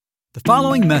The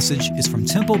following message is from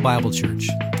Temple Bible Church.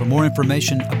 For more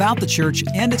information about the church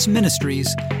and its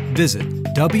ministries, visit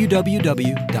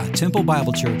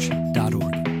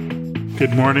www.templebiblechurch.org.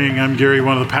 Good morning. I'm Gary,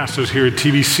 one of the pastors here at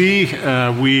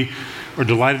TBC. We are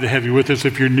delighted to have you with us.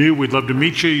 If you're new, we'd love to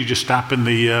meet you. You just stop in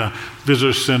the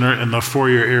visitor center in the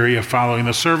foyer area following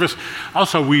the service.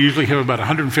 Also, we usually have about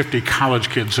 150 college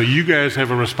kids, so you guys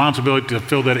have a responsibility to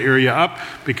fill that area up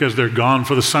because they're gone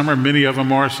for the summer. Many of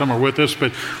them are. Some are with us,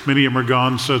 but many of them are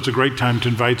gone, so it's a great time to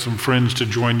invite some friends to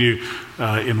join you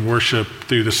in worship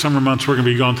through the summer months. We're going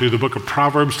to be going through the book of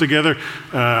Proverbs together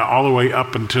all the way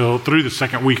up until through the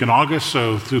second week in August.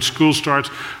 So through school starts,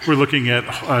 we're looking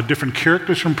at different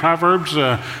characters from Proverbs.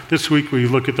 This week we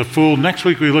look at the fool. Next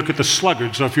week we look at the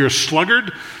sluggard. So if you're a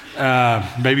sluggard,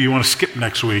 maybe you want to skip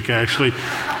next week. Actually,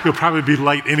 you'll probably be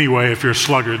late anyway if you're a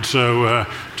sluggard. So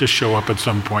just show up at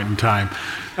some point in time.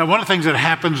 One of the things that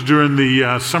happens during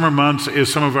the summer months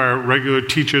is some of our regular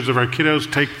teachers of our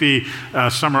kiddos take the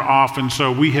summer off, and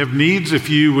so we have needs. If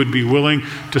you would be willing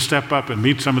to step up and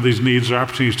meet some of these needs, there are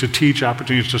opportunities to teach,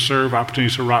 opportunities to serve,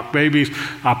 opportunities to rock babies,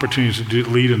 opportunities to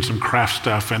lead in some craft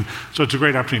stuff, and so it's a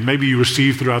great opportunity. Maybe you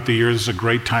receive throughout the year. This is a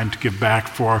great time to give back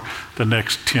for the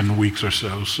next 10 weeks or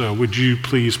so. So would you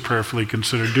please prayerfully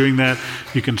consider doing that?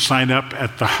 You can sign up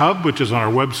at the hub, which is on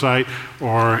our website,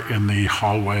 or in the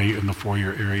hallway in the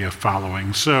foyer area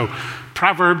following. So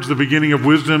Proverbs, the beginning of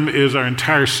wisdom, is our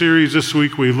entire series. This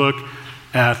week we look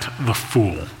at the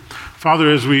fool. Father,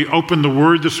 as we open the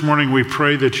word this morning, we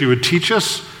pray that you would teach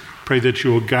us, pray that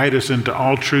you will guide us into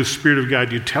all truth. Spirit of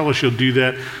God, you tell us you'll do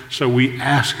that, so we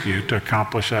ask you to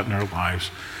accomplish that in our lives.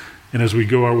 And as we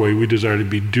go our way, we desire to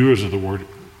be doers of the word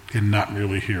and not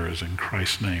merely hearers. In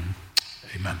Christ's name,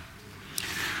 amen.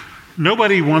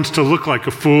 Nobody wants to look like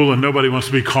a fool, and nobody wants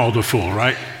to be called a fool,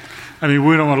 right? I mean,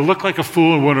 we don't want to look like a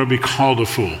fool and we want to be called a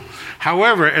fool.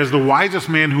 However, as the wisest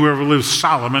man who ever lived,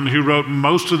 Solomon, who wrote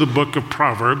most of the book of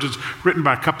Proverbs, it's written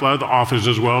by a couple of other authors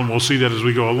as well, and we'll see that as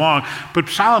we go along, but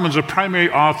Solomon's a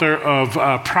primary author of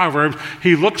Proverbs.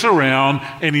 He looks around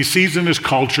and he sees in his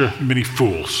culture many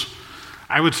fools.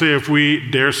 I would say if we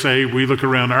dare say we look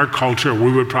around our culture,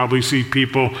 we would probably see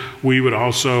people we would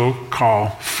also call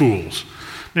fools.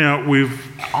 Now, we've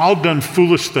all done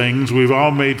foolish things. We've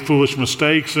all made foolish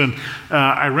mistakes. And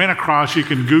I ran across, you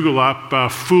can Google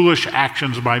up foolish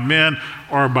actions by men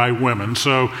or by women.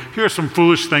 So here are some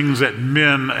foolish things that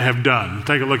men have done.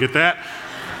 Take a look at that.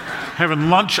 Having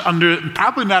lunch under,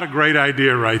 probably not a great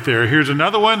idea right there. Here's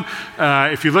another one.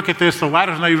 If you look at this, the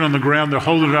ladder's not even on the ground. They're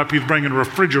holding it up. He's bringing a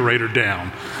refrigerator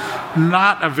down.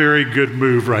 Not a very good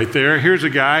move right there. Here's a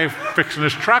guy fixing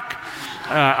his truck.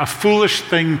 A foolish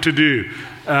thing to do.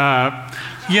 I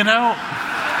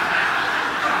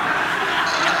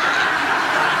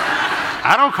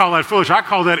don't call that foolish. I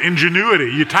call that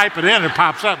ingenuity. You type it in, it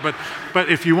pops up. But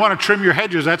if you want to trim your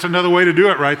hedges, that's another way to do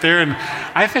it right there. And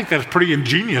I think that's pretty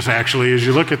ingenious, actually, as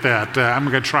you look at that. I'm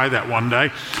going to try that one day.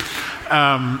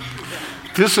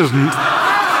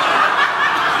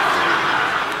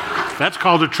 That's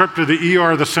called a trip to the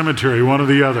ER or the cemetery, one or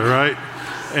the other, right?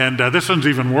 And this one's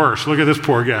even worse. Look at this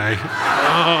poor guy.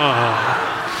 Oh.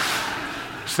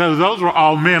 So those were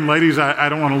all men. Ladies, I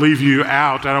don't want to leave you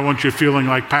out. I don't want you feeling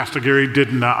like Pastor Gary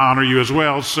didn't honor you as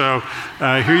well. So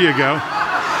here you go.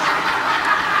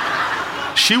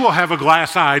 She will have a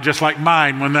glass eye just like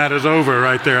mine when that is over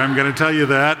right there. I'm going to tell you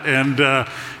that. And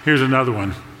here's another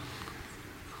one.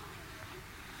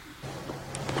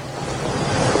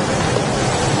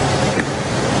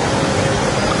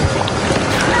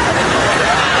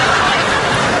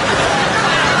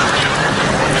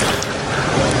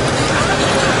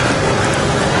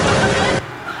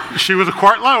 She was a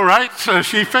quart low, right? So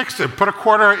she fixed it. Put a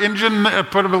quarter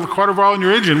of oil in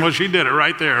your engine. Well, she did it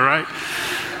right there, right?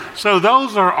 So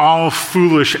those are all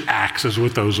foolish acts is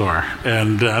what those are.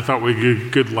 And I thought we'd get a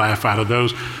good laugh out of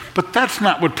those. But that's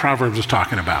not what Proverbs is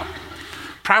talking about.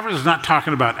 Proverbs is not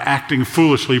talking about acting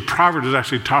foolishly. Proverbs is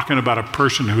actually talking about a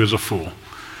person who is a fool.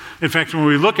 In fact, when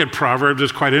we look at Proverbs,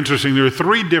 it's quite interesting. There are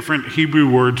 3 different Hebrew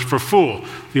words for fool.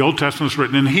 The Old Testament is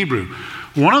written in Hebrew.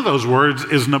 One of those words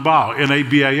is Nabal,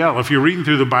 N-A-B-A-L. If you're reading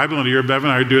through the Bible, and you're Bevan,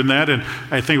 are doing that, and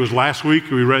I think it was last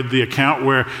week we read the account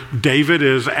where David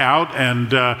is out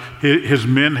and his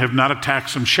men have not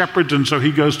attacked some shepherds, and so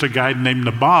he goes to a guy named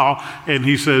Nabal, and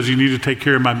he says, you need to take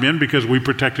care of my men because we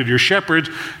protected your shepherds.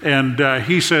 And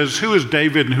he says, who is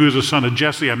David and who is the son of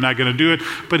Jesse? I'm not going to do it.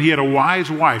 But he had a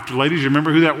wise wife. Ladies, you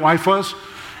remember who that wife was?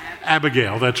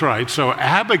 Abigail, that's right. So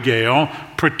Abigail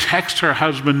protects her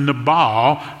husband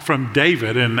Nabal from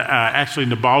David, and actually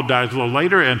Nabal dies a little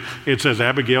later, and it says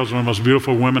Abigail's one of the most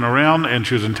beautiful women around, and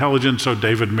she was intelligent, so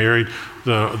David married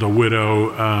the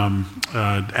widow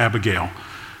Abigail.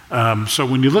 So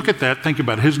when you look at that, think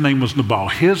about it. His name was Nabal.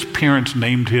 His parents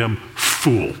named him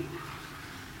Fool,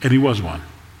 and he was one.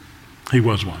 He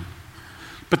was one.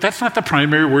 But that's not the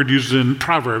primary word used in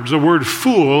Proverbs. The word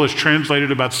fool is translated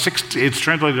it's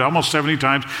translated almost 70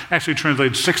 times, actually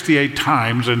translated 68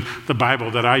 times in the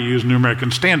Bible that I use, New American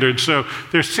Standard. So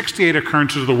there's 68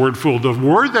 occurrences of the word fool. The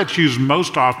word that's used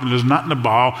most often is not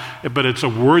Nabal, but it's a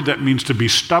word that means to be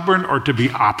stubborn or to be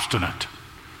obstinate.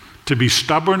 To be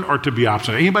stubborn or to be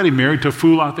obstinate. Anybody married to a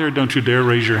fool out there? Don't you dare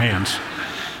raise your hands.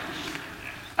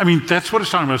 I mean, that's what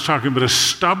it's talking about. It's talking about a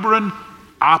stubborn,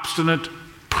 obstinate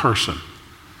person.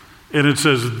 And it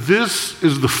says, this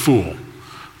is the fool,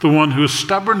 the one who is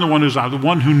stubborn, the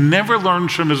one who never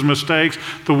learns from his mistakes,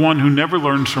 the one who never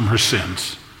learns from her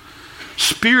sins.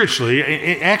 Spiritually,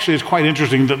 actually it's quite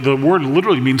interesting that the word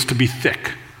literally means to be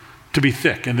thick. To be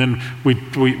thick. And then we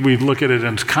look at it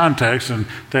in its context, and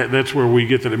that's where we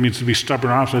get that it means to be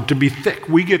stubborn, obstinate, to be thick.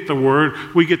 We get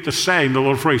the saying, the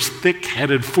little phrase,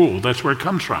 thick-headed fool. That's where it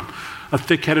comes from. A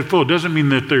thick-headed fool. It doesn't mean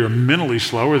that they're mentally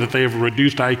slow or that they have a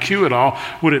reduced IQ at all.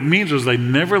 What it means is they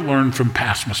never learn from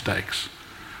past mistakes.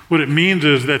 What it means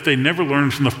is that they never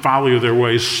learn from the folly of their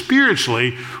ways.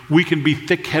 Spiritually, we can be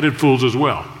thick-headed fools as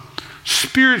well.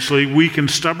 Spiritually, we can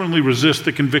stubbornly resist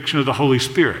the conviction of the Holy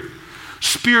Spirit.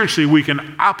 Spiritually, we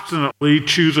can obstinately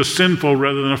choose a sinful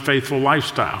rather than a faithful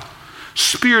lifestyle.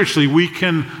 Spiritually, we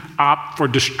can opt for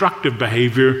destructive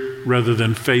behavior rather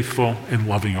than faithful and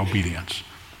loving obedience.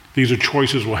 These are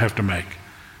choices we'll have to make.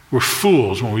 We're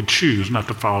fools when we choose not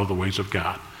to follow the ways of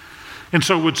God. And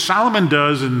so what Solomon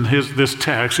does in this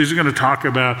text, he's going to talk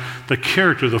about the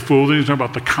character of the fool, then he's going to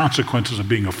talk about the consequences of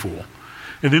being a fool.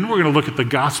 And then we're going to look at the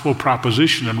gospel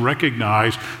proposition and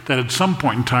recognize that at some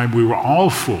point in time we were all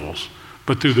fools,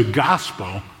 but through the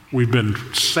gospel we've been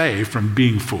saved from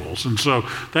being fools. And so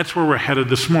that's where we're headed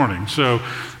this morning. So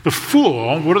the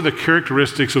fool, what are the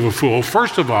characteristics of a fool?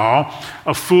 First of all,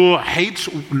 a fool hates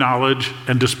knowledge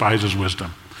and despises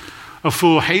wisdom. A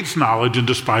fool hates knowledge and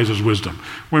despises wisdom.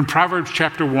 We're in Proverbs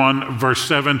chapter 1, verse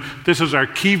 7. This is our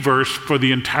key verse for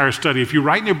the entire study. If you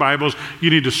write in your Bibles,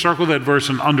 you need to circle that verse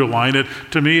and underline it.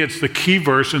 To me, it's the key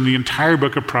verse in the entire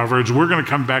book of Proverbs. We're going to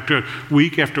come back to it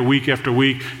week after week after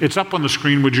week. It's up on the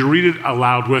screen. Would you read it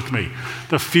aloud with me?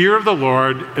 The fear of the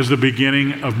Lord is the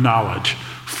beginning of knowledge.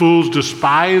 Fools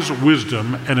despise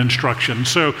wisdom and instruction.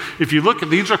 So if you look at,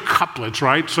 these are couplets,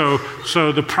 right? So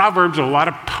the Proverbs are a lot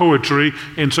of poetry,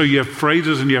 and so you have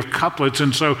phrases and you have couplets.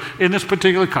 And so in this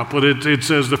particular couplet, it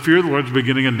says, the fear of the Lord is the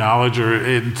beginning of knowledge,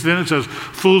 and then it says,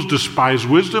 fools despise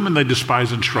wisdom and they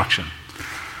despise instruction.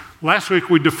 Last week,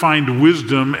 we defined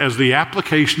wisdom as the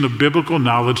application of biblical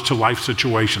knowledge to life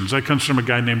situations. That comes from a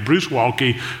guy named Bruce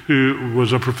Waltke, who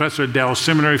was a professor at Dallas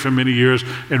Seminary for many years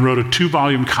and wrote a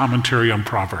 2-volume commentary on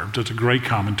Proverbs. It's a great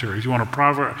commentary. If you want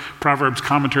a Proverbs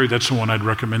commentary, that's the one I'd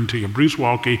recommend to you. Bruce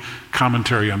Waltke,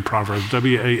 Commentary on Proverbs,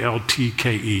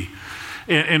 Waltke.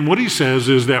 And what he says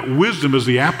is that wisdom is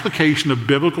the application of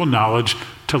biblical knowledge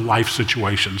to life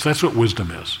situations. That's what wisdom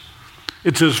is.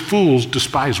 It says fools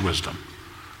despise wisdom.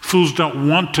 Fools don't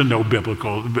want to know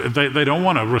biblical. They don't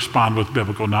want to respond with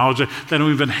biblical knowledge. They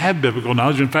don't even have biblical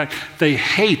knowledge. In fact, they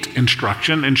hate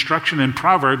instruction. Instruction in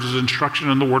Proverbs is instruction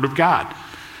in the Word of God.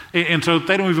 And so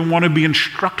they don't even want to be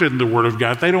instructed in the Word of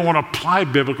God. They don't want to apply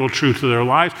biblical truth to their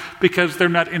lives because they're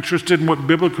not interested in what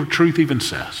biblical truth even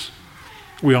says.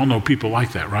 We all know people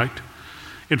like that, right?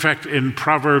 In fact, in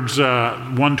Proverbs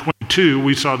 1:22,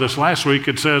 we saw this last week,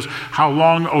 it says, how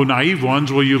long, O naive ones,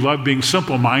 will you love being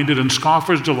simple-minded, and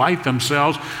scoffers delight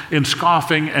themselves in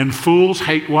scoffing, and fools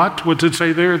hate what? What's it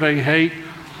say there? They hate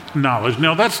knowledge.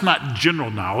 Now, that's not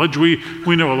general knowledge. We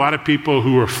know a lot of people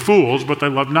who are fools, but they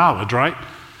love knowledge, right?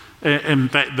 And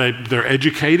they're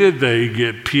educated, they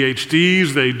get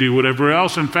PhDs, they do whatever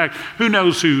else. In fact, who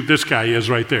knows who this guy is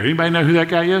right there? Anybody know who that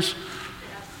guy is?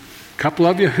 Couple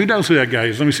of you? Who knows who that guy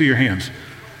is? Let me see your hands.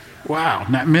 Wow,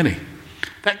 not many.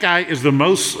 That guy is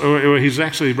he's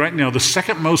actually right now the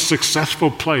second most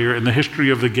successful player in the history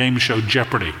of the game show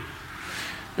Jeopardy.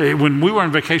 When we were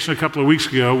on vacation a couple of weeks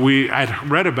ago, I'd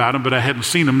read about him, but I hadn't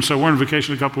seen him, so we're on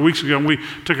vacation a couple of weeks ago, and we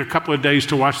took a couple of days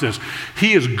to watch this.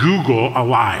 He is Google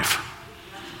alive.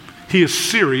 He is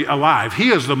Siri alive.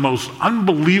 He is the most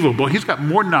unbelievable. He's got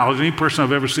more knowledge than any person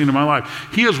I've ever seen in my life.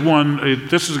 He has won,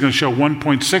 this is going to show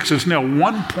 1.6, it's now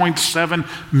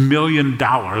 $1.7 million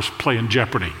playing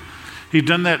Jeopardy. He's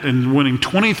done that in winning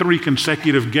 23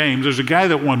 consecutive games. There's a guy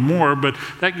that won more, but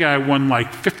that guy won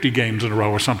like 50 games in a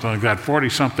row or something like that,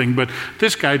 40-something. But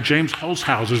this guy, James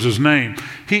Holzhauser is his name.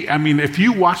 If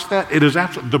you watch that, it is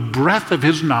absolutely, the breadth of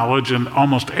his knowledge in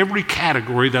almost every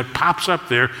category that pops up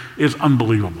there is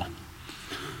unbelievable.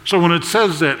 So when it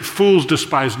says that fools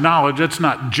despise knowledge, that's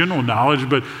not general knowledge,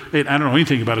 but I don't know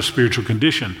anything about a spiritual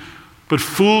condition. But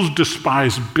fools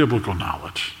despise biblical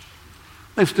knowledge.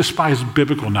 They despise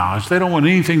biblical knowledge. They don't want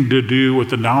anything to do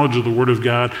with the knowledge of the Word of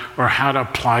God or how to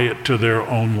apply it to their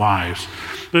own lives.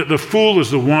 The fool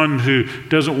is the one who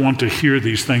doesn't want to hear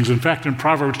these things. In fact, in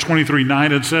Proverbs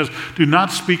 23:9, it says, "Do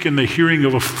not speak in the hearing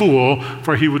of a fool,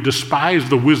 for he would despise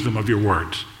the wisdom of your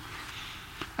words."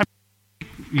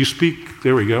 You speak,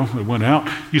 there we go, it went out.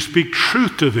 You speak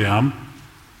truth to them,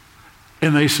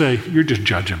 and they say, "You're just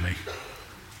judging me.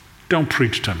 Don't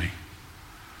preach to me."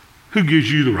 Who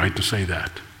gives you the right to say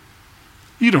that?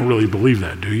 You don't really believe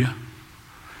that, do you?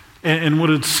 And what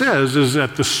it says is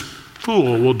that the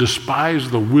fool will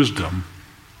despise the wisdom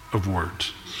of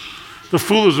words. The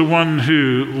fool is the one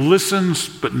who listens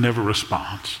but never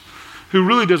responds, who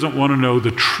really doesn't want to know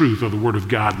the truth of the Word of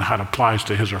God and how it applies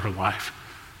to his or her life.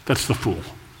 That's the fool.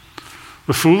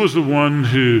 The fool is the one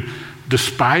who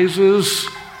despises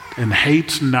and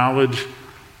hates knowledge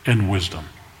and wisdom.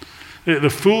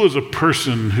 The fool is a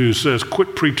person who says,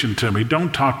 "Quit preaching to me.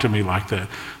 Don't talk to me like that."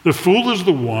 The fool is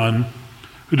the one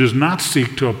who does not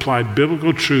seek to apply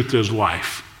biblical truth to his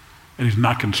life, and he's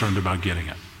not concerned about getting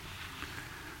it.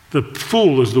 The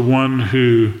fool is the one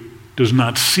who does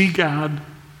not see God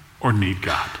or need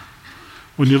God.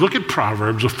 When you look at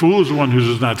Proverbs, a fool is the one who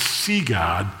does not see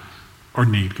God or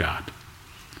need God.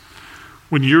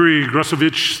 When Yuri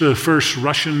Grusovich, the first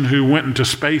Russian who went into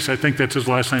space, I think that's his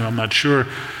last name, I'm not sure,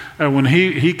 when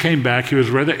he came back, he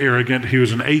was rather arrogant. He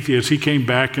was an atheist. He came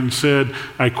back and said,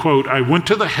 I quote, "I went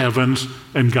to the heavens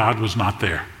and God was not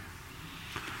there."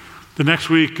 The next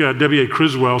week, W.A.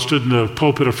 Criswell stood in the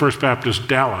pulpit of First Baptist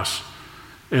Dallas,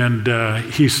 and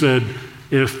he said,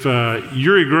 if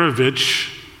Yuri Grusovich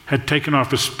had taken off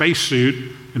his spacesuit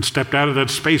and stepped out of that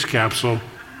space capsule,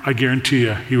 I guarantee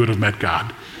you he would have met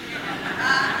God.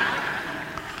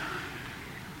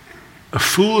 A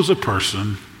fool is a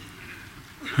person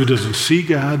who doesn't see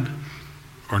God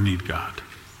or need God.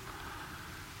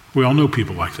 We all know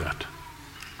people like that.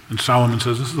 And Solomon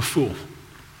says this is a fool.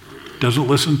 Doesn't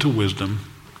listen to wisdom,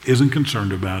 isn't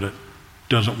concerned about it,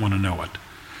 doesn't want to know it.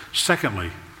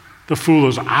 Secondly, the fool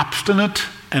is obstinate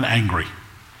and angry.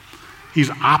 He's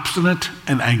obstinate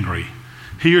and angry.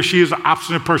 He or she is an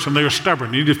obstinate person. They are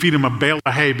stubborn. You need to feed them a bale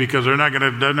of hay because they're not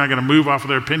going to move off of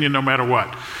their opinion no matter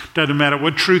what. Doesn't matter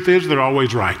what truth is, they're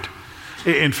always right.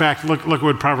 In fact, look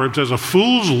what Proverbs says. A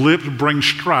fool's lips bring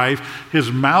strife.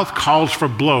 His mouth calls for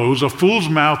blows. A fool's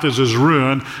mouth is his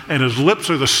ruin, and his lips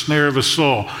are the snare of his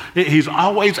soul. He's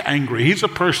always angry. He's a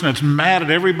person that's mad at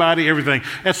everybody, everything.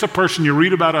 That's the person you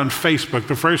read about on Facebook,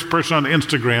 the first person on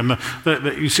Instagram.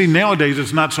 You see, nowadays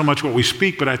it's not so much what we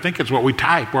speak, but I think it's what we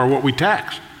type or what we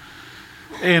text.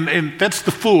 And that's the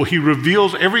fool. He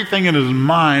reveals everything in his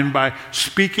mind by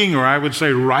speaking, or I would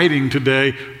say writing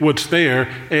today, what's there,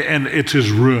 and it's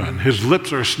his ruin. His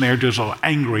lips are snared, just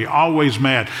angry, always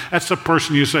mad. That's the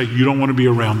person you say you don't want to be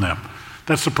around them.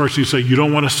 That's the person you say you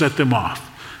don't want to set them off.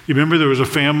 You remember there was a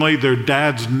family, their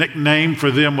dad's nickname for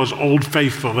them was Old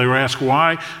Faithful. They were asked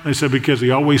why, and they said because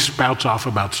he always spouts off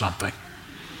about something,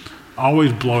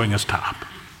 always blowing his top.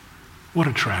 What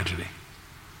a tragedy.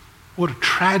 What a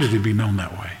tragedy to be known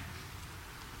that way.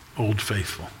 Old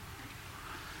Faithful.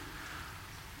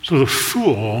 So the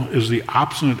fool is the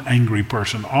obstinate, angry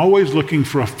person, always looking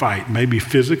for a fight, maybe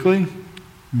physically,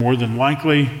 more than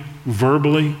likely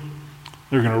verbally.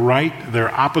 They're going to write.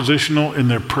 They're oppositional in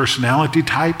their personality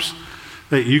types.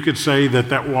 That you could say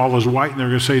that wall is white, and they're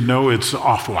going to say, no, it's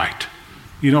off-white.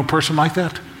 You know a person like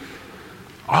that?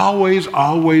 Always,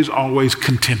 always, always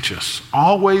contentious.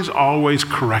 Always, always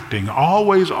correcting.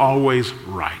 Always, always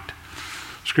right.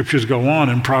 Scriptures go on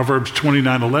in Proverbs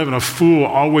 29:11, a fool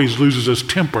always loses his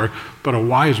temper, but a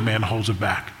wise man holds it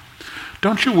back.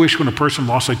 Don't you wish when a person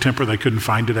lost their temper they couldn't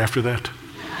find it after that?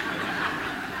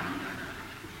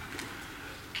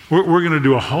 We're going to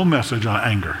do a whole message on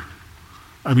anger.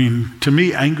 I mean, to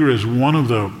me, anger is one of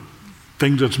the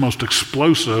things that's most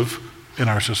explosive in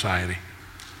our society,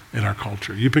 in our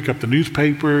culture. You pick up the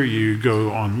newspaper, you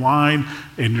go online,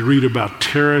 and you read about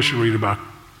terrorists, you read about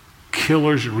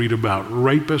killers, you read about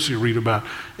rapists,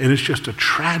 and it's just a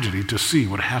tragedy to see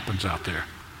what happens out there.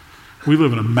 We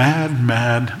live in a mad,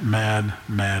 mad, mad,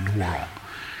 mad world.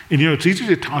 And it's easy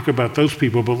to talk about those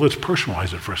people, but let's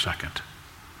personalize it for a second.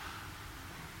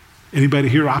 Anybody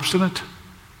here obstinate?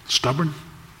 Stubborn?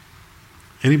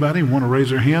 Anybody want to raise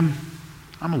their hand?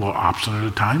 I'm a little obstinate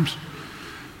at times.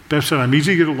 Beth said, I'm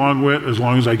easy to get along with as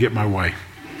long as I get my way.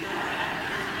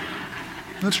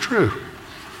 That's true.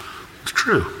 It's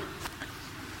true.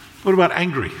 What about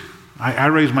angry? I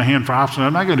raise my hand for obstinate.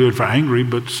 I'm not going to do it for angry,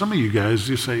 but some of you guys,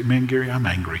 you say, man, Gary, I'm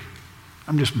angry.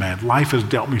 I'm just mad. Life has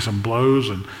dealt me some blows,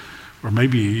 or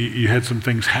maybe you had some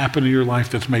things happen in your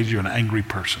life that's made you an angry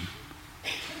person.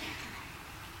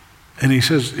 And he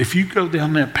says, if you go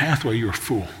down that pathway, you're a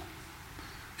fool.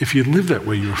 If you live that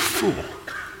way, you're a fool.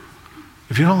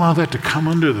 If you don't allow that to come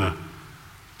under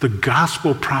the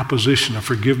gospel proposition of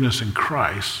forgiveness in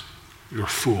Christ, you're a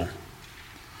fool.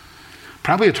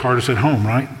 Probably it's hardest at home,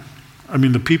 right? I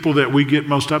mean, the people that we get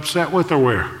most upset with are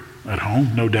where? At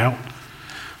home, no doubt.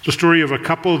 The story of a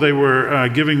couple, they were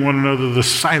giving one another the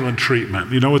silent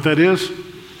treatment. You know what that is?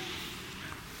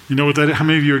 You know what that is? How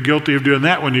many of you are guilty of doing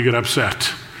that when you get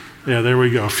upset? Yeah, there we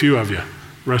go, a few of you.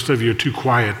 The rest of you are too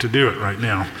quiet to do it right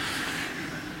now.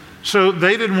 So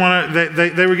they didn't want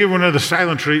to, they were giving one another the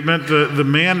silent treatment. The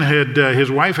man had, his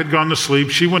wife had gone to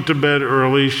sleep. She went to bed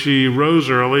early. She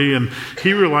rose early, and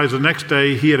he realized the next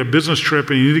day he had a business trip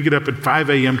and he needed to get up at 5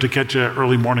 a.m. to catch an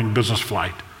early morning business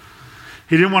flight.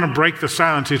 He didn't want to break the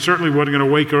silence. He certainly wasn't going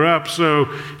to wake her up, so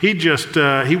he wasn't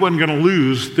going to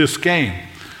lose this game.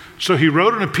 So he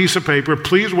wrote on a piece of paper,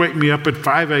 please wake me up at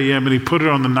 5 a.m., and he put it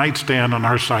on the nightstand on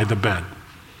her side of the bed.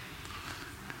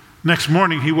 Next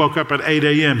morning, he woke up at 8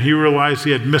 a.m. He realized he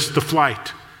had missed the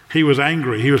flight. He was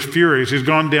angry. He was furious. He's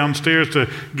gone downstairs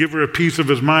to give her a piece of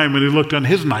his mind when he looked on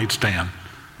his nightstand,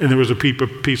 and there was a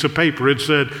piece of paper. It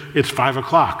said, it's 5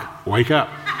 o'clock. Wake up.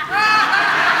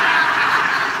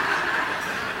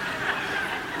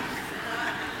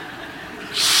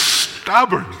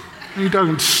 Stubborn. You're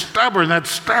talking stubborn. That's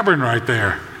stubborn right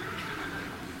there.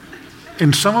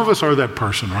 And some of us are that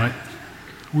person, right?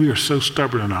 We are so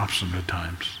stubborn and obstinate at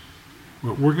times.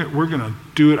 We're going to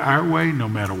do it our way no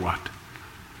matter what.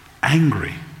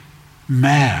 Angry,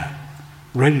 mad,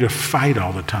 ready to fight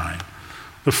all the time.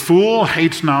 The fool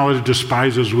hates knowledge,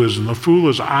 despises wisdom. The fool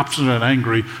is obstinate and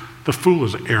angry. The fool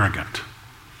is arrogant.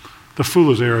 The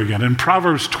fool is arrogant. In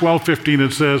Proverbs 12:15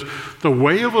 it says, the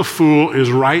way of a fool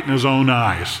is right in his own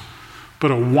eyes,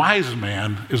 but a wise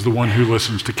man is the one who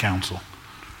listens to counsel.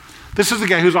 This is the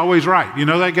guy who's always right. You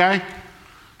know that guy?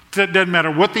 That doesn't matter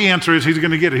what the answer is, he's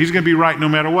going to get it. He's going to be right no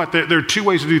matter what. There are two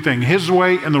ways to do things, his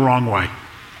way and the wrong way.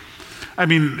 I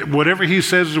mean, whatever he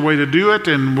says is the way to do it,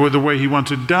 and the way he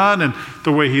wants it done, and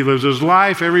the way he lives his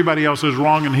life, everybody else is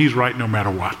wrong, and he's right no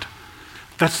matter what.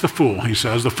 That's the fool, he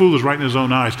says. The fool is right in his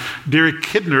own eyes. Derek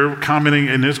Kidner, commenting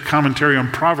in his commentary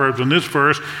on Proverbs in this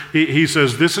verse, he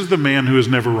says, this is the man who is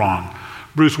never wrong.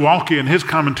 Bruce Waltke, in his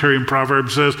commentary in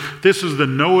Proverbs, says, this is the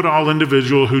know-it-all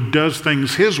individual who does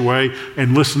things his way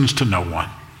and listens to no one.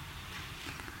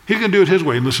 He's going to do it his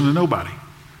way and listen to nobody.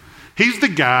 He's the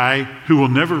guy who will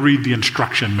never read the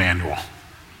instruction manual.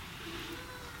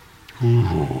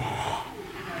 Ooh.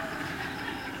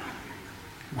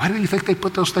 Why do you think they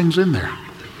put those things in there?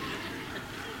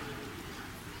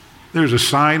 There's a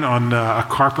sign on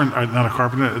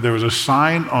there was a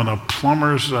sign on a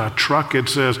plumber's truck. It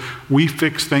says, we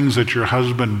fix things that your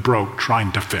husband broke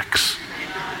trying to fix.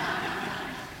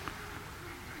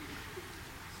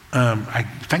 I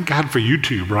thank God for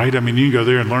YouTube, right? I mean, you can go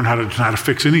there and learn how to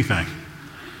fix anything.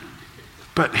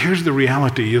 But here's the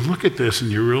reality. You look at this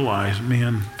and you realize,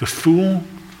 man, the fool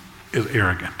is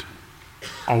arrogant,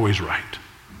 always right,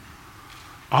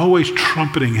 always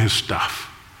trumpeting his stuff.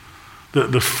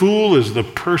 The fool is the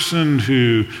person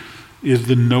who is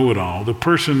the know-it-all, the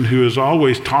person who is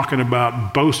always talking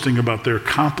about, boasting about their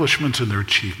accomplishments and their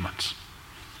achievements.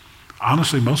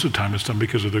 Honestly, most of the time it's done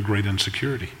because of their great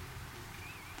insecurity.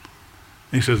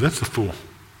 And he says, that's the fool.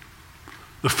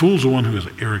 The fool's the one who is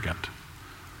arrogant.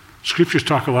 Scriptures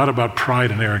talk a lot about pride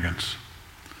and arrogance.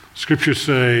 Scriptures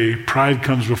say pride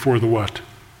comes before the what?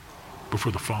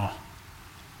 Before the fall.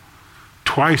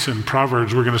 Twice in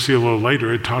Proverbs, we're going to see a little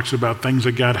later, it talks about things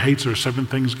that God hates, or 7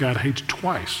 things God hates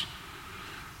twice.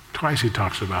 Twice he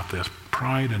talks about this,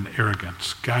 pride and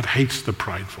arrogance. God hates the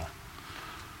prideful.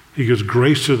 He gives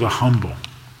grace to the humble.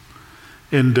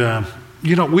 And,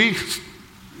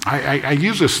 I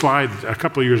used a slide a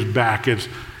couple of years back. It's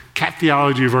cat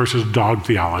theology versus dog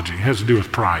theology. It has to do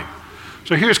with pride.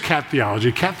 So here's cat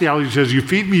theology. Cat theology says, you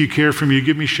feed me, you care for me, you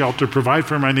give me shelter, provide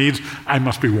for my needs, I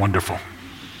must be wonderful.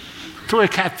 That's the way a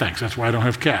cat thinks. That's why I don't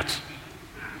have cats.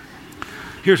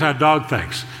 Here's how a dog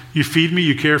thinks. You feed me,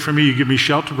 you care for me, you give me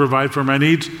shelter, provide for my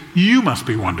needs, you must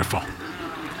be wonderful.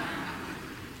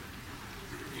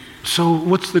 So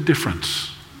what's the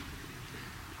difference?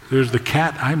 There's the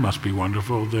cat, I must be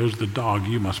wonderful. There's the dog,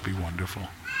 you must be wonderful.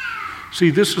 See,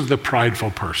 this is the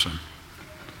prideful person.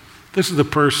 This is the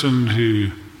person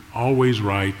who always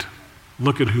right,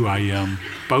 look at who I am,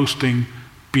 boasting,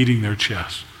 beating their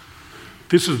chest.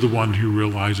 This is the one who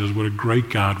realizes what a great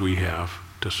God we have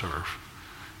to serve.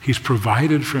 He's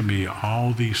provided for me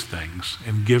all these things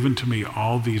and given to me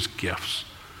all these gifts.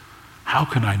 How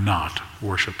can I not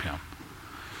worship him?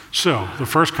 So the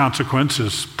first consequence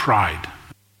is pride.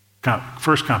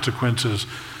 First consequence is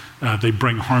they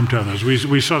bring harm to others.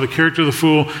 We saw the character of the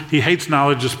fool. He hates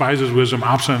knowledge, despises wisdom,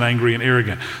 obstinate, angry, and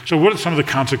arrogant. So what are some of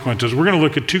the consequences? We're going to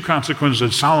look at 2 consequences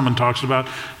that Solomon talks about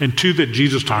and 2 that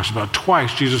Jesus talks about.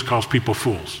 Twice Jesus calls people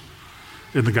fools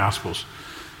in the Gospels.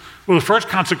 Well, the first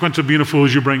consequence of being a fool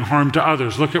is you bring harm to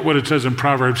others. Look at what it says in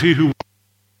Proverbs. He who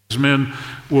walks with men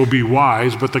will be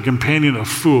wise, but the companion of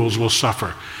fools will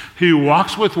suffer. He who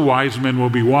walks with wise men will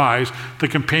be wise. The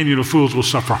companion of fools will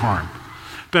suffer harm.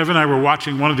 Bev and I were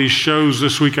watching one of these shows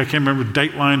this week. I can't remember,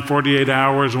 Dateline, 48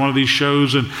 Hours, one of these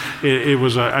shows, and it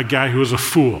was a guy who was a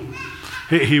fool.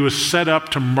 He was set up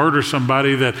to murder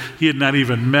somebody that he had not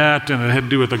even met, and it had to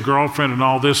do with a girlfriend and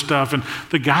all this stuff. And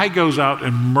the guy goes out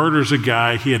and murders a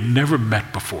guy he had never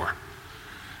met before.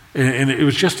 And it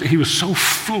was just, he was so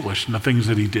foolish in the things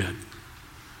that he did.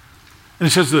 And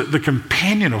it says that the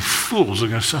companion of fools are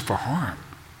going to suffer harm.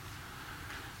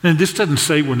 And this doesn't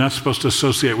say we're not supposed to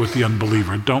associate with the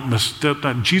unbeliever.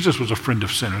 Jesus was a friend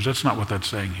of sinners. That's not what that's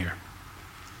saying here.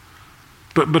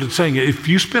 But it's saying if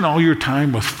you spend all your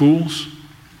time with fools,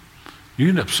 you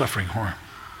end up suffering harm.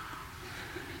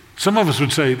 Some of us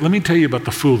would say, let me tell you about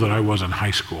the fool that I was in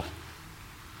high school.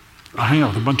 I hang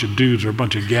out with a bunch of dudes or a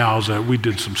bunch of gals that we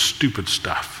did some stupid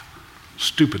stuff.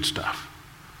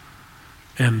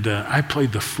 And I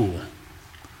played the fool.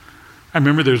 I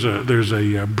remember there's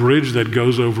a bridge that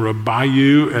goes over a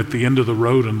bayou at the end of the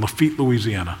road in Lafitte,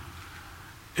 Louisiana.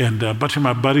 And a bunch of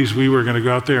my buddies, we were going to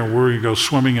go out there and we were going to go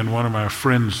swimming in one of my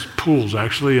friends' pools,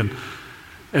 actually. And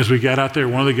as we got out there,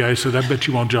 one of the guys said, I bet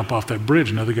you won't jump off that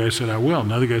bridge. Another guy said, I will.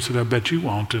 Another guy said, I bet you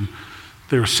won't. And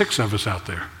there were 6 of us out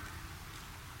there.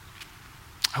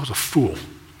 I was a fool.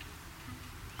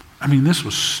 I mean, this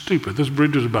was stupid. This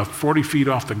bridge was about 40 feet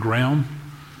off the ground.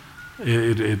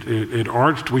 It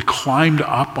arched. We climbed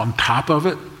up on top of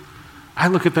it. I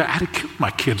look at that. I'd have killed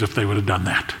my kids if they would have done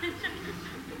that.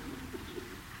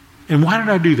 And why did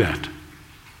I do that?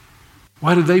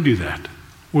 Why did they do that?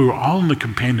 We were all in the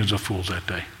companions of fools that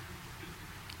day.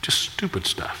 Just stupid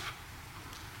stuff.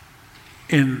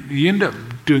 And you end up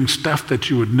doing stuff that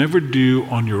you would never do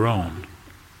on your own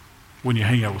when you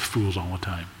hang out with fools all the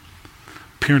time.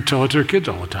 Parents tell it to their kids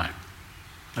all the time.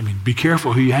 I mean, be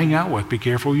careful who you hang out with. Be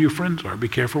careful who your friends are. Be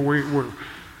careful where you're.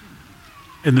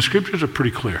 And the scriptures are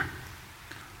pretty clear.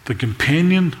 The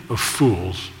companion of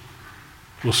fools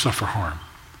will suffer harm.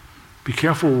 Be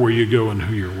careful where you go and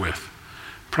who you're with.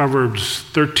 Proverbs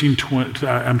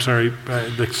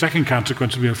 13:20. The second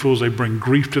consequence of being fools, they bring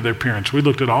grief to their parents. We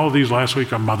looked at all of these last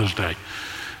week on Mother's Day.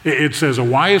 It says, a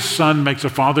wise son makes a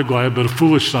father glad, but a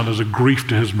foolish son is a grief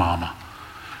to his mama.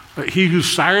 He who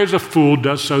sires a fool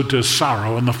does so to his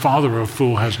sorrow, and the father of a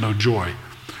fool has no joy.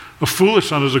 A foolish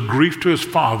son is a grief to his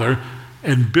father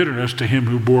and bitterness to him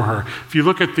who bore her. If you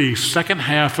look at the second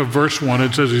half of verse 1,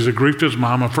 it says he's a grief to his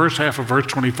mama. First half of verse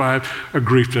 25, a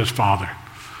grief to his father.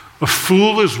 A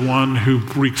fool is one who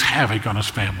wreaks havoc on his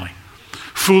family.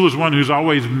 Fool is one who's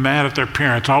always mad at their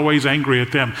parents, always angry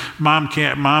at them. Mom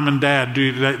and dad,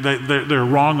 they're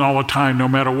wrong all the time, no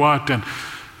matter what. And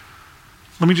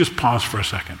let me just pause for a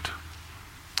second.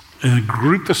 In a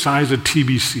group the size of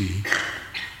TBC,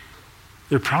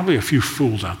 there are probably a few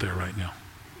fools out there right now.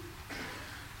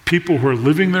 People who are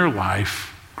living their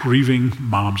life grieving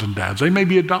moms and dads. They may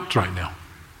be adults right now.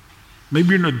 Maybe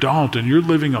you're an adult and you're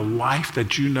living a life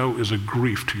that you know is a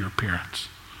grief to your parents.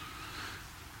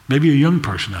 Maybe a young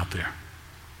person out there.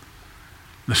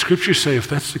 The scriptures say if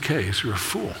that's the case, you're a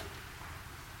fool.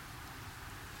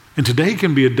 And today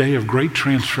can be a day of great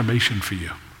transformation for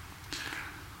you.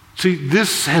 See,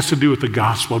 this has to do with the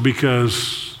gospel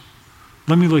because,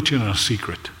 let me let you in on a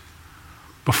secret.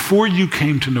 Before you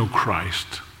came to know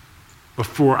Christ,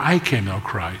 before I came to know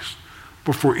Christ,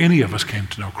 before any of us came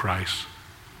to know Christ,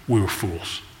 we were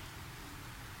fools.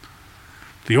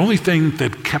 The only thing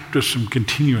that kept us from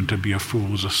continuing to be a fool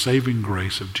was the saving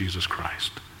grace of Jesus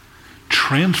Christ.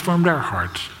 Transformed our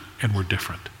hearts and we're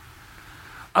different.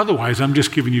 Otherwise, I'm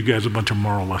just giving you guys a bunch of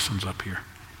moral lessons up here.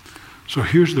 So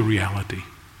here's the reality.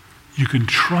 You can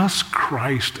trust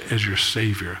Christ as your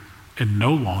Savior and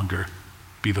no longer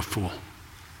be the fool.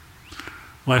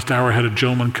 Last hour I had a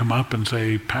gentleman come up and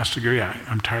say, Pastor Gary,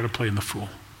 I'm tired of playing the fool.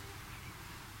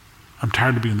 I'm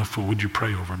tired of being the fool. Would you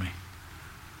pray over me?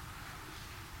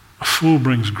 A fool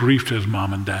brings grief to his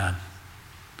mom and dad.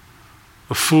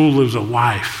 A fool lives a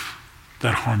life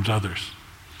that harms others.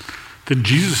 Then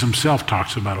Jesus himself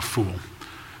talks about a fool.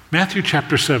 Matthew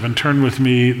chapter 7, turn with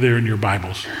me there in your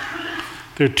Bibles.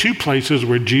 There are two places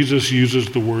where Jesus uses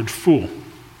the word fool.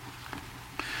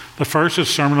 The first is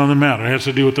Sermon on the Mount. It has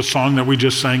to do with the song that we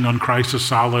just sang, On Christ the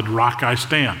solid rock I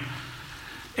stand.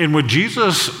 And what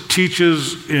Jesus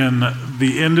teaches in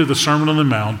the end of the Sermon on the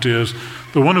Mount is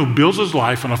the one who builds his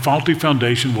life on a faulty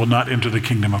foundation will not enter the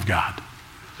kingdom of God.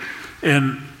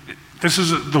 And this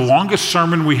is the longest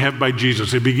sermon we have by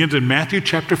Jesus. It begins in Matthew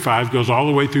chapter 5, goes all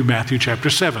the way through Matthew chapter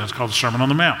 7. It's called the Sermon on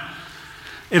the Mount.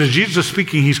 And as Jesus is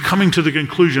speaking, he's coming to the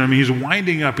conclusion. I mean, he's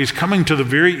winding up. He's coming to the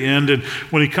very end. And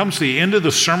when he comes to the end of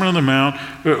the Sermon on the Mount,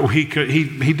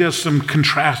 he does some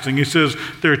contrasting. He says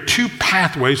there are two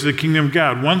pathways to the kingdom of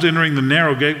God. One's entering the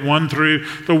narrow gate, one through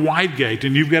the wide gate.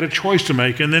 And you've got a choice to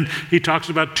make. And then he talks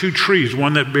about two trees,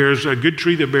 one that bears a good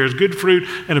tree that bears good fruit,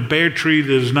 and a bad tree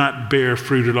that does not bear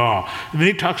fruit at all. And then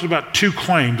he talks about two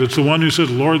claims. It's the one who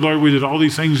says, Lord, Lord, we did all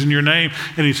these things in your name.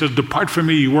 And he says, depart from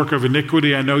me, you worker of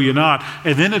iniquity, I know you not.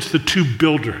 And then it's the two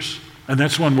builders, and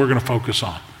that's one we're going to focus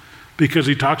on because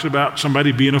he talks about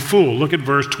somebody being a fool. Look at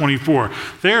verse 24.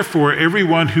 Therefore,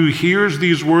 everyone who hears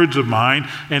these words of mine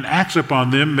and acts upon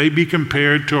them may be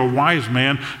compared to a wise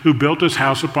man who built his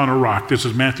house upon a rock. This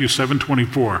is Matthew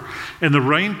 7:24. And the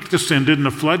rain descended, and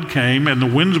the flood came, and the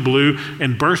winds blew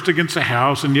and burst against the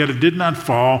house, and yet it did not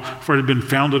fall, for it had been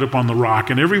founded upon the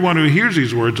rock. And everyone who hears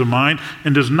these words of mine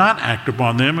and does not act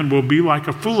upon them and will be like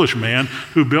a foolish man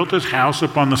who built his house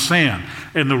upon the sand.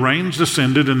 And the rains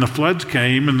descended, and the floods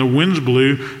came, and the winds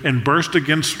blew and burst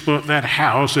against that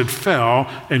house. It fell,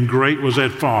 and great was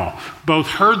that fall. Both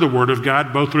heard the word of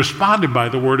God, both responded by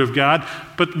the word of God,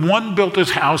 but one built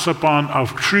his house upon a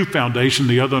true foundation,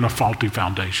 the other on a faulty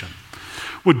foundation.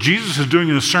 What Jesus is doing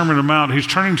in the Sermon on the Mount, he's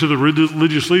turning to the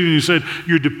religious leader and he said,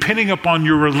 you're depending upon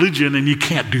your religion and you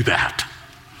can't do that.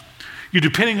 You're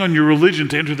depending on your religion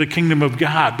to enter the kingdom of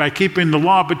God by keeping the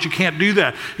law, but you can't do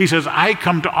that. He says, I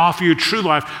come to offer you true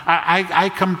life.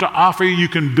 I come to offer you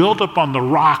can build upon the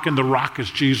rock, and the rock is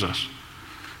Jesus.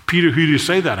 Peter, who do you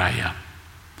say that I am?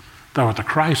 Thou art the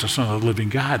Christ, the Son of the living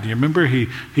God. You remember he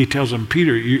tells him,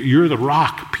 Peter, you're the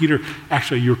rock. Peter,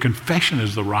 actually, your confession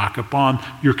is the rock. Upon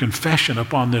your confession,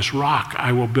 upon this rock,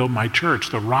 I will build my church.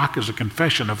 The rock is a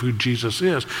confession of who Jesus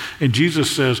is. And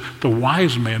Jesus says, the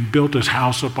wise man built his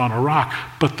house upon a rock,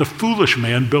 but the foolish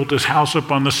man built his house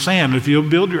upon the sand. If you'll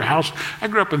build your house, I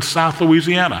grew up in South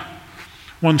Louisiana.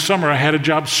 One summer, I had a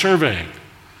job surveying.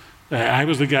 I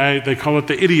was the guy, they call it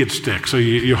the idiot stick. So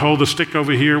you hold the stick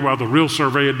over here while the real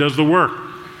surveyor does the work.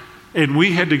 And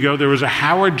we had to go, there was a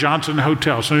Howard Johnson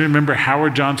hotel. So you remember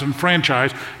Howard Johnson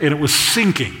franchise, and it was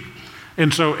sinking.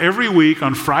 And so every week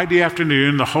on Friday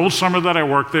afternoon, the whole summer that I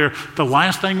worked there, the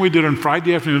last thing we did on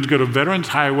Friday afternoon was go to Veterans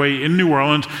Highway in New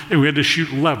Orleans, and we had to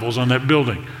shoot levels on that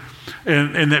building.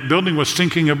 And that building was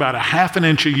sinking about a half an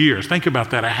inch a year. Think about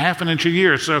that, a half an inch a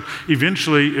year. So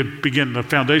eventually the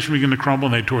foundation began to crumble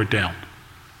and they tore it down.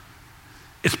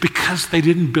 It's because they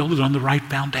didn't build it on the right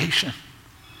foundation.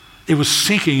 It was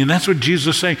sinking, and that's what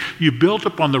Jesus is saying. You built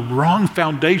upon the wrong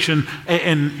foundation,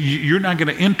 and you're not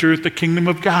going to enter the kingdom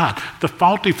of God. The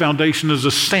faulty foundation is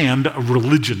the sand of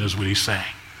religion, is what he's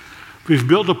saying. We've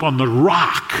built upon the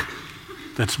rock,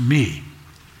 that's me,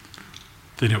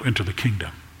 then you'll enter the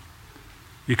kingdom.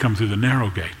 You come through the narrow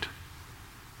gate.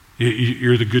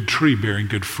 You're the good tree bearing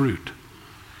good fruit.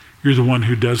 You're the one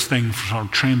who does things from a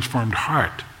transformed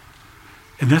heart.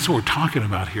 And that's what we're talking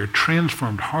about here,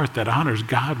 transformed heart that honors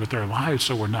God with our lives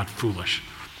so we're not foolish.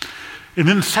 And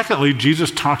then secondly,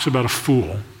 Jesus talks about a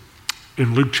fool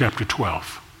in Luke chapter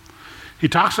 12. He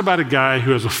talks about a guy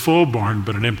who has a full barn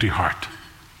but an empty heart.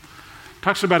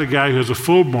 Talks about a guy who has a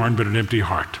full barn but an empty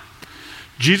heart.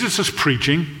 Jesus is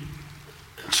preaching.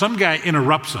 Some guy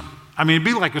interrupts him. I mean, it'd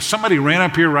be like if somebody ran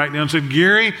up here right now and said,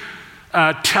 Gary,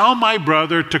 tell my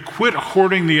brother to quit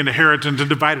hoarding the inheritance and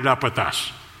divide it up with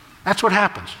us. That's what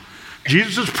happens.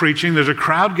 Jesus is preaching. There's a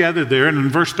crowd gathered there. And in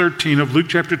verse 13 of Luke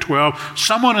chapter 12,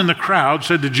 someone in the crowd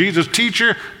said to Jesus,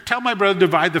 Teacher, tell my brother to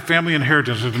divide the family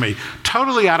inheritance with me.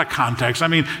 Totally out of context. I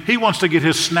mean, he wants to get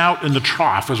his snout in the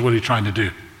trough is what he's trying to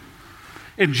do.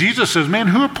 And Jesus says, man,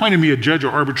 who appointed me a judge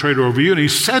or arbitrator over you? And he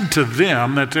said to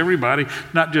them, that's everybody,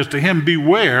 not just to him,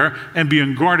 beware and be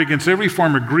on guard against every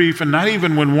form of grief, and not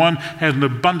even when one has an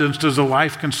abundance does a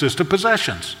life consist of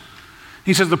possessions.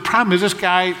 He says the problem is this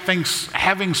guy thinks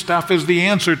having stuff is the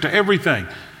answer to everything.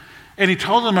 And he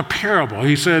told them a parable.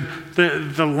 He said,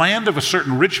 the land of a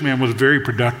certain rich man was very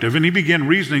productive. And he began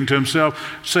reasoning to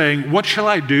himself, saying, what shall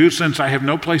I do since I have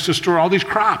no place to store all these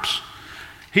crops?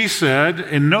 He said,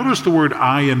 and notice the word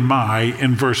I and my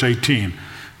in verse 18.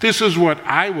 This is what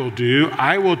I will do.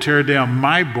 I will tear down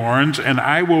my barns, and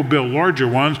I will build larger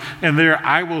ones, and there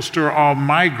I will store all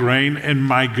my grain and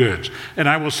my goods. And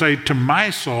I will say to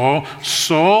my soul,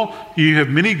 soul, you have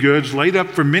many goods laid up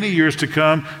for many years to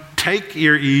come. Take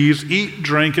your ease, eat,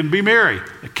 drink, and be merry.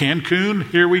 Cancun,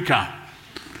 here we come.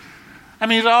 I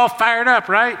mean, he's all fired up,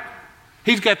 right?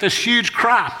 He's got this huge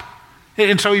crop.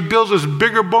 And so he builds this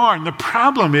bigger barn. The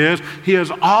problem is he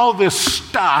has all this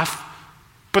stuff,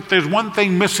 but there's one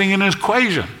thing missing in his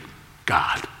equation: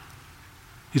 God.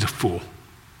 He's a fool.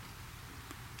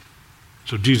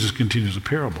 So Jesus continues the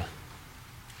parable.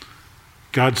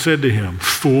 God said to him,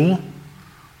 fool.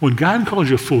 When God calls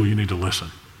you a fool, you need to listen.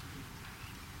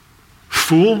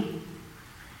 Fool,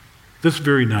 this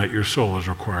very night your soul is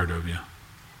required of you.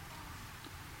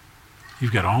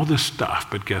 You've got all this stuff,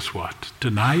 but guess what?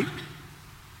 Tonight,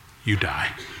 you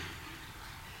die.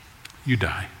 You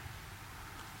die.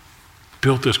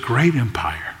 Built this great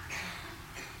empire,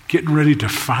 getting ready to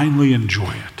finally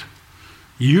enjoy it.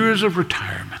 Years of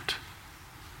retirement.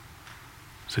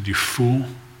 Said, you fool,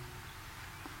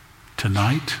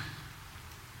 tonight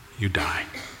you die.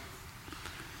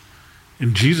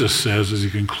 And Jesus says, as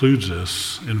he concludes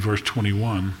this in verse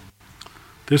 21,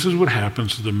 this is what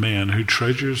happens to the man who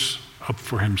treasures up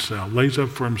for himself, lays up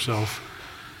for himself,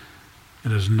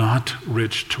 and is not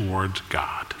rich towards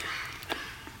God.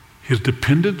 His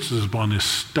dependence is upon his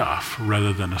stuff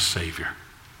rather than a Savior.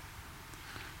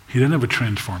 He doesn't have a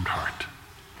transformed heart.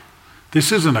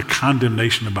 This isn't a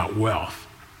condemnation about wealth,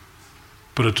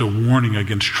 but it's a warning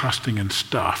against trusting in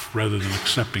stuff rather than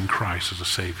accepting Christ as a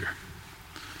Savior.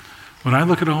 When I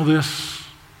look at all this,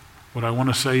 what I want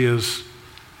to say is,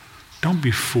 don't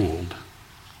be fooled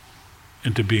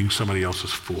into being somebody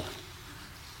else's fool.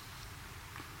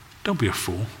 Don't be a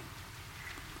fool.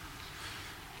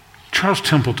 Charles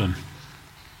Templeton,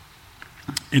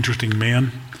 interesting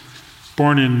man,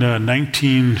 born in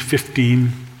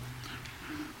 1915,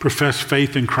 professed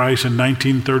faith in Christ in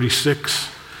 1936,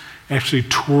 actually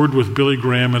toured with Billy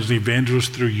Graham as an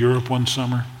evangelist through Europe one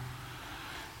summer,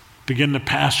 began to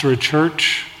pastor a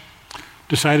church,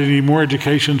 decided he needed more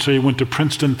education, so he went to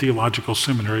Princeton Theological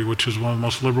Seminary, which is one of the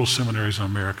most liberal seminaries in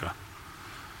America.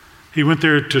 He went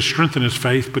there to strengthen his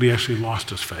faith, but he actually lost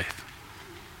his faith.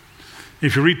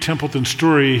 If you read Templeton's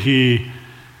story, he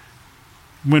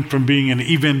went from being an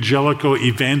evangelical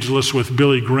evangelist with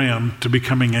Billy Graham to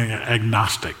becoming an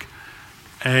agnostic.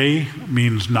 A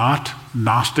means not.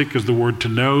 Gnostic is the word to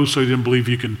know, so he didn't believe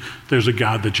there's a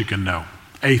God that you can know.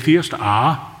 Atheist,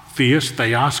 theist,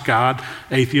 theos, God.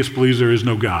 Atheist believes there is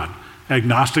no God.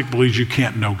 Agnostic believes you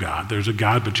can't know God. There's a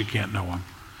God, but you can't know him.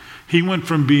 He went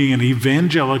from being an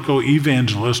evangelical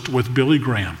evangelist with Billy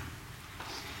Graham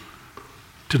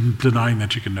to denying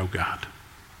that you can know God.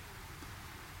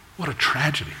 What a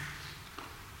tragedy.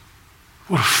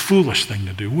 What a foolish thing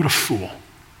to do. What a fool.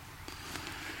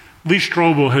 Lee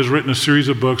Strobel has written a series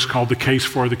of books called The Case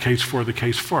For, The Case For, The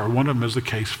Case For. One of them is The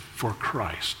Case for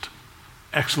Christ.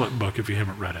 Excellent book if you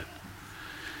haven't read it.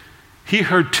 He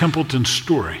heard Templeton's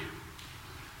story.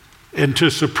 And to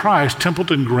his surprise,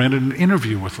 Templeton granted an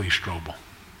interview with Lee Strobel.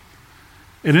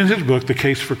 And in his book, The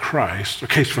Case for Christ, or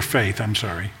Case for Faith,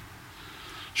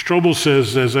 Strobel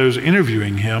says, as I was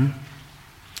interviewing him,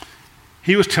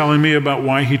 he was telling me about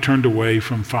why he turned away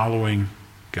from following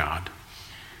God.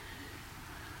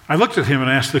 I looked at him and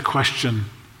asked the question,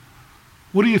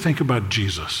 what do you think about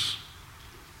Jesus?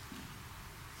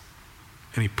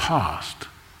 And he paused.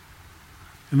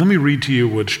 And let me read to you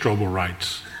what Strobel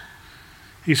writes.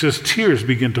 He says, tears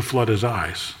began to flood his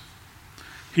eyes.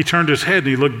 He turned his head and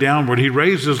he looked downward. He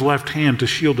raised his left hand to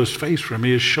shield his face from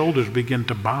me. His shoulders began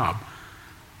to bob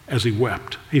as he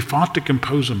wept. He fought to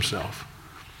compose himself.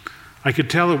 I could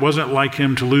tell it wasn't like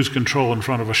him to lose control in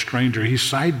front of a stranger. He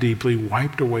sighed deeply,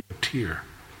 wiped away a tear.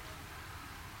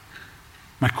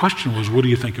 My question was, what do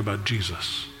you think about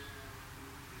Jesus?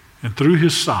 And through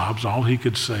his sobs, all he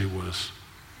could say was,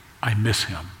 I miss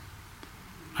him.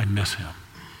 I miss him.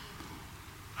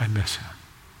 I miss him.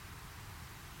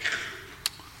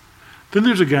 Then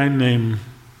there's a guy named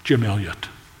Jim Elliot.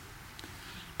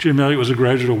 Jim Elliot was a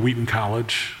graduate of Wheaton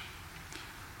College,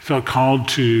 felt called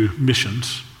to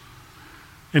missions,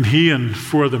 and he and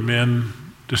 4 other men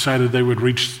decided they would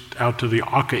reach out to the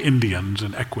Auca Indians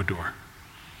in Ecuador.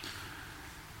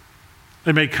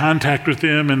 They made contact with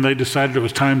them, and they decided it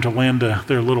was time to land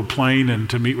their little plane and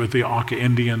to meet with the Auca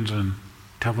Indians and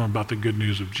tell them about the good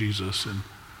news of Jesus. And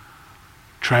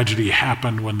Tragedy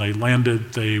happened when they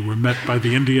landed. They were met by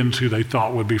the Indians who they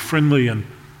thought would be friendly, and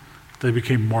they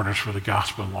became martyrs for the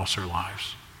gospel and lost their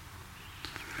lives.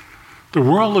 The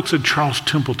world looks at Charles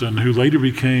Templeton, who later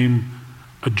became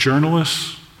a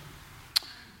journalist,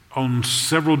 owned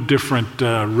several different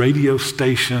radio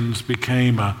stations,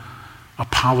 became a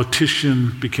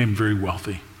politician, became very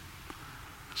wealthy.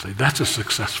 Say, that's a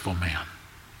successful man.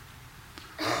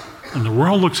 And the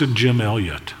world looks at Jim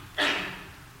Elliot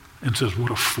and says, what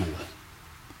a fool.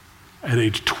 At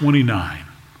age 29,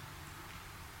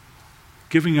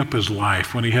 giving up his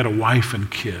life when he had a wife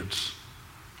and kids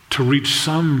to reach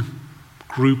some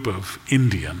group of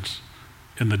Indians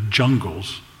in the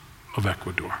jungles of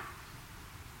Ecuador.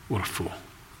 What a fool.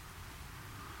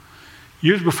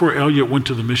 Years before Elliot went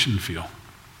to the mission field,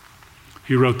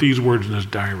 he wrote these words in his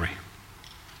diary.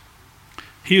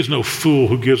 He is no fool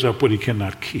who gives up what he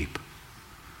cannot keep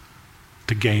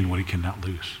to gain what he cannot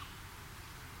lose.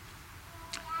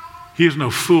 He is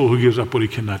no fool who gives up what he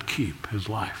cannot keep, his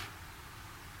life,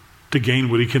 to gain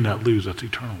what he cannot lose, that's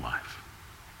eternal life.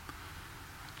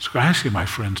 So I ask you, my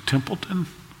friends, Templeton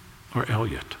or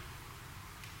Elliot,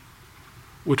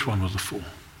 which one was the fool?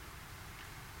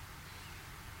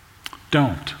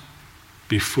 Don't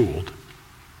be fooled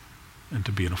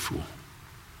into being a fool.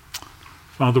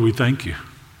 Father, we thank you.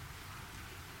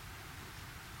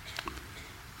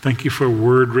 Thank you for a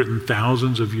word written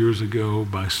thousands of years ago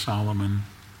by Solomon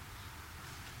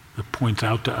that points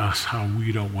out to us how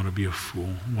we don't want to be a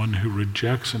fool, one who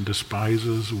rejects and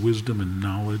despises wisdom and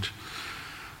knowledge,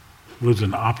 lives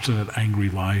an obstinate, angry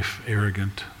life,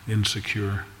 arrogant,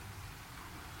 insecure,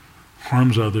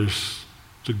 harms others,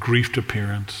 is a grief to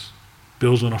parents,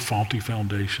 builds on a faulty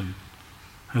foundation,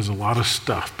 has a lot of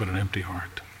stuff but an empty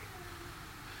heart.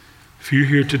 If you're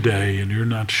here today and you're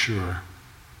not sure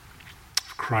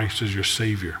if Christ is your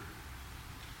Savior,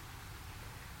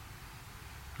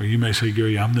 or you may say,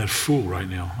 Gary, I'm that fool right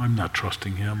now. I'm not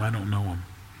trusting him. I don't know him.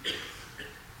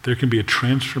 There can be a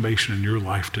transformation in your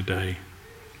life today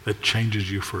that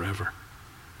changes you forever,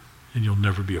 and you'll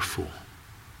never be a fool.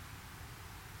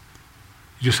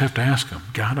 You just have to ask him,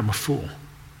 God, I'm a fool.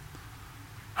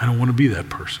 I don't want to be that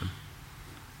person.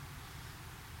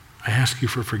 I ask you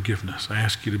for forgiveness. I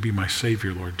ask you to be my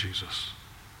Savior, Lord Jesus.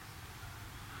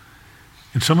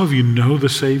 And some of you know the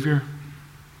Savior,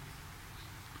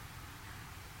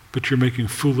 but you're making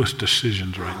foolish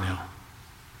decisions right now.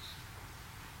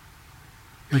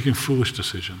 Making foolish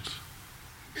decisions.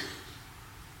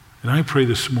 And I pray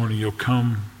this morning you'll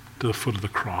come to the foot of the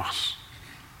cross,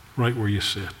 right where you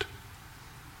sit,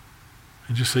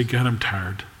 and just say, God, I'm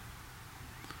tired.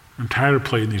 I'm tired of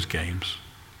playing these games.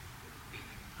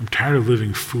 I'm tired of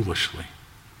living foolishly.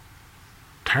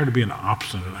 I'm tired of being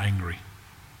obstinate and angry.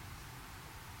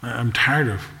 I'm tired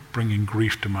of bringing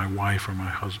grief to my wife or my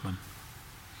husband.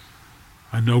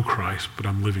 I know Christ, but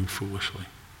I'm living foolishly.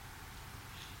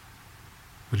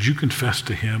 Would you confess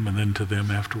to him and then to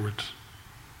them afterwards?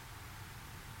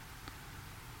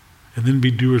 And then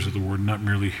be doers of the word, not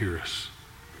merely hearers,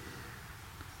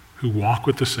 who walk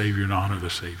with the Savior and honor the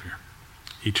Savior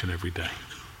each and every day.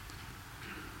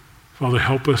 Father,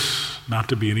 help us not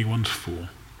to be anyone's fool.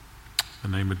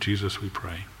 In the name of Jesus we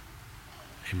pray.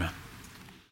 Amen.